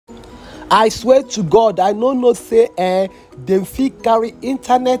I swear to God, I no say dem fit carry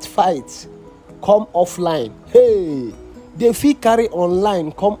internet fight come offline. Hey, dem fit carry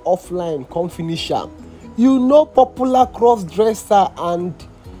online come offline, come finish am. You know popular cross-dresser and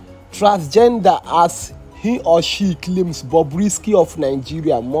transgender as he or she claims Bobrisky of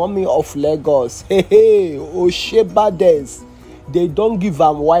Nigeria, mommy of Lagos. Hey, Oshebades. They don't give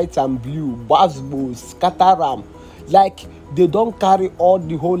am white and blue, basbos, scatter am. Like they don't carry all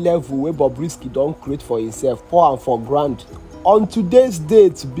the whole level where Bobrisky don't create for himself, pour am for ground. On today's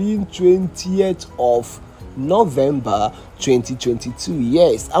date being 20th of November 2022.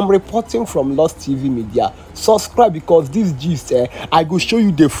 Yes, I'm reporting from Lost TV Media. Subscribe because this gist I go show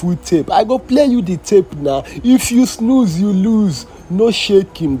you the full tape. I go play you the tape now. If you snooze, you lose. No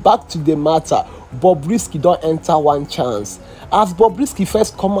shaking. Back to the matter. Bobrisky don't enter one chance. As Bobrisky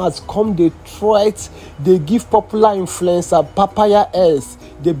first come out, the threat they give popular influencer Papaya S,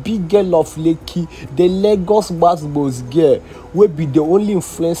 the big girl of Lekki, the Lagos Basbos girl, will be the only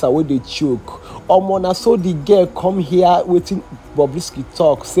influencer where they choke. Omona so the girl come here waiting Bobrisky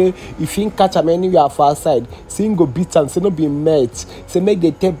talk, say if you catch am anywhere far side, say go beat am, say no be met, say make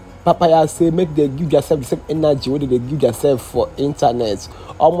they take Papaya, say make they give yourself the same energy where they give yourself for internet.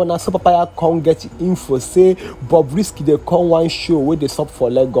 Omona so Papaya come get info, say Bobrisky they come one show where they stop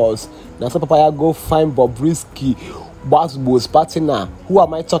for Lagos. Now so Papaya go find Bobrisky Basbo's partner. Who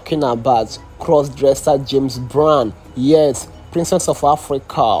am I talking about? Cross-dresser James Brown. Yes, Princess of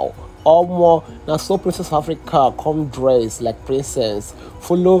Africa. Omo, now so Princess of Africa come dress like princess.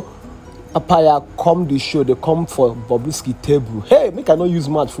 Follow Papaya come the show, they come for Bobrisky table. Hey, make I not use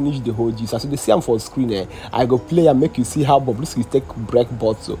mouth finish the whole gist. As you see them for screen, I go play and make you see how Bobrisky take break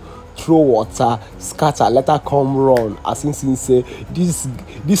bottle, throw water, scatter, let her come run. As in say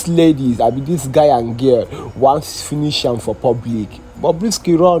these ladies, I be this guy and girl once finish them for public.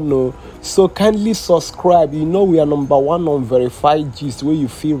 Bobrisky run no. So kindly subscribe. You know we are number one on verified gist where you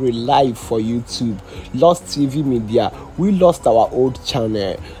feel relive for YouTube. Lost TV Media. We lost our old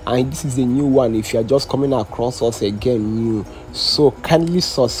channel and this is a new one. If you are just coming across us again new, so kindly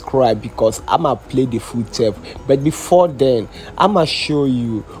subscribe because I'ma play the full tape. But before then, I'ma show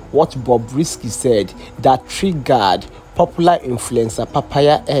you what Bobrisky said that triggered popular influencer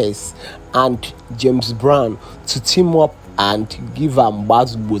Papaya S and James Brown to team up and give am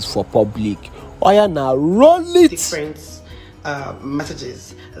buzzwords for public. Oya now roll it. Different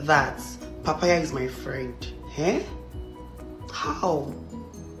messages that Papaya is my friend. Eh? How?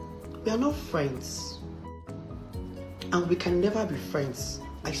 We are not friends. And we can never be friends.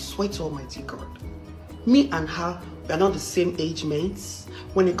 I swear to Almighty God. Me and her, we are not the same age mates.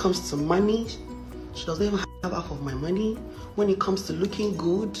 When it comes to money, she doesn't even have half of my money. When it comes to looking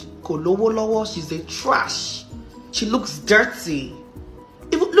good, she's a trash. She looks dirty.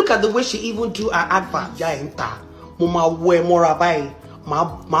 Even look at the way she even do her advert. They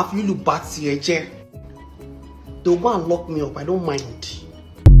go and lock me up. I don't mind.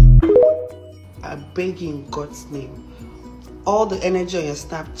 I beg you in God's name. All the energy on your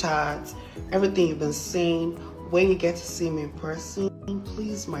Snapchat, everything you've been saying, when you get to see me in person,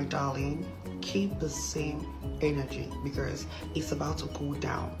 please, my darling, keep the same energy because it's about to go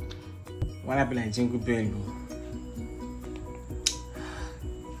down. What happened like Jingle Bell?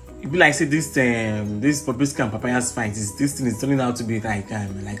 It be like say this Bobrisky and Papaya's fight this thing is turning out to be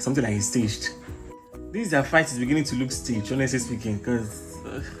like something like staged. This fight is beginning to look staged, honestly speaking, because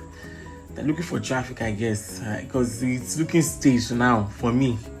they're looking for traffic, I guess, because it's looking staged now for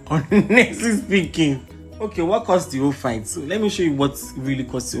me, honestly speaking. Okay, what caused the whole fight? So let me show you what really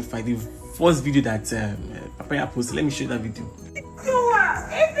caused the whole fight. The first video that Papaya posted, let me show you that video.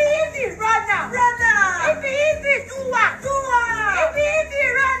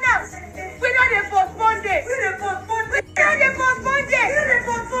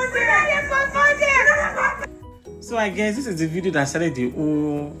 So I guess this is the video that started the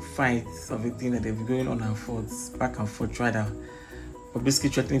whole fight of the thing that they've been going on and forth, back and forth, rather. Bobrisky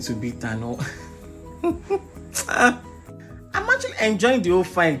threatening to beat and all. I'm actually enjoying the whole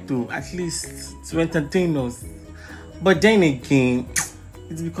fight though, at least to entertain us. But then again,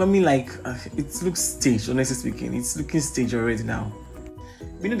 it's becoming like it looks staged, honestly speaking. It's looking staged already now.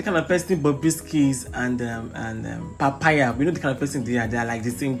 We know the kind of person Bobrisky and Papaya. We know the kind of person they are. They are like the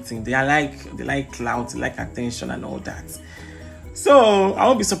same thing. They like clout, they like attention and all that. So I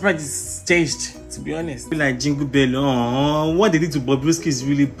won't be surprised it's staged, to be honest. Be like Jingle Bell. Oh, what they did to Bobrisky is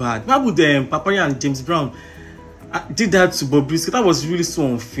really bad. Why would Papaya and James Brown did that to Bobrisky? That was really so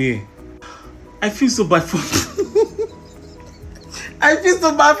unfair. I feel so bad for I feel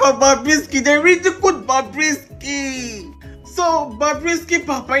so bad for Bobrisky. They ridiculed Bobrisky. So Bobrisky,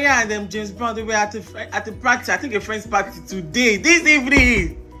 Papaya, and them James Brown, they were at the practice. I think a friend's party today, this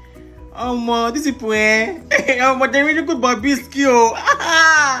evening. These people, but they really good Bobrisky, oh.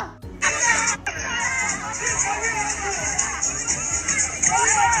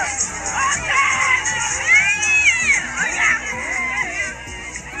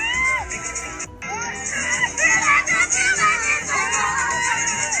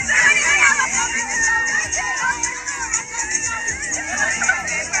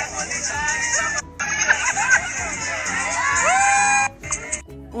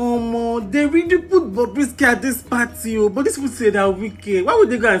 They really put Bobrisky at this party, but this people say they are wicked. Why would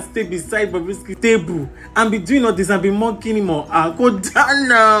they go and stay beside Bobrisky's table and be doing all this and be mocking him or go down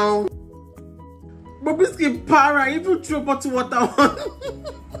now? Bobrisky para, even throw bottle water on.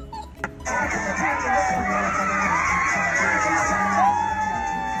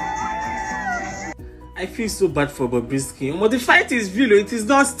 I feel so bad for Bobrisky. But the fight is real, it is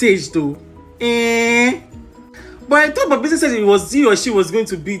not staged though. But I thought Bobrisky said it was he or she was going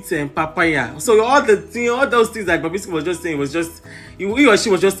to beat Papaya. So all those things that Bobrisky was just saying was just he or she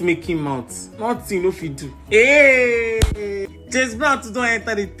was just making out. Nothing, no fit do. Hey, James Brown don't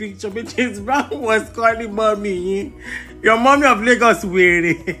enter the picture, but James Brown was calling mommy. Your mommy of Lagos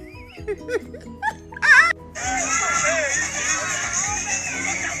weary.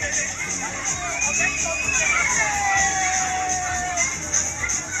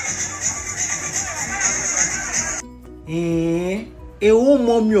 A whole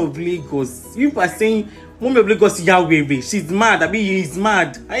mommy of Lagos. People are saying mommy of Lagos Yahweh. She's mad. I mean, he's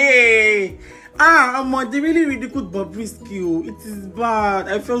mad. Hey, they really good Bobrisky. It is bad.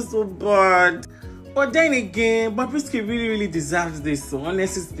 I feel so bad. But then again, Bobrisky really deserves this. So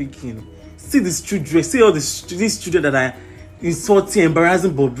honestly speaking, see these children. See all these children that are insulting,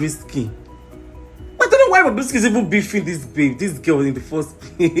 embarrassing Bobrisky. But I don't know why Bobrisky is even beefing this girl in the first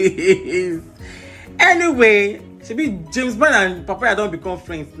place. Anyway. James Brown and Papaya don't become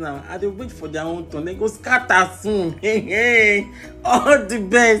friends now. And they wait for their own turn. They go scatter soon. Hey. All the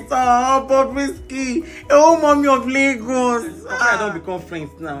best. Bobrisky. Oh, mommy of Lagos. Papaya don't become friends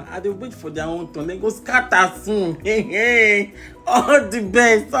now. And they wait for their own turn. They go scatter soon. Hey. All the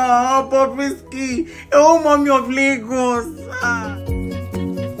best. Bobrisky. Oh, mommy of Lagos.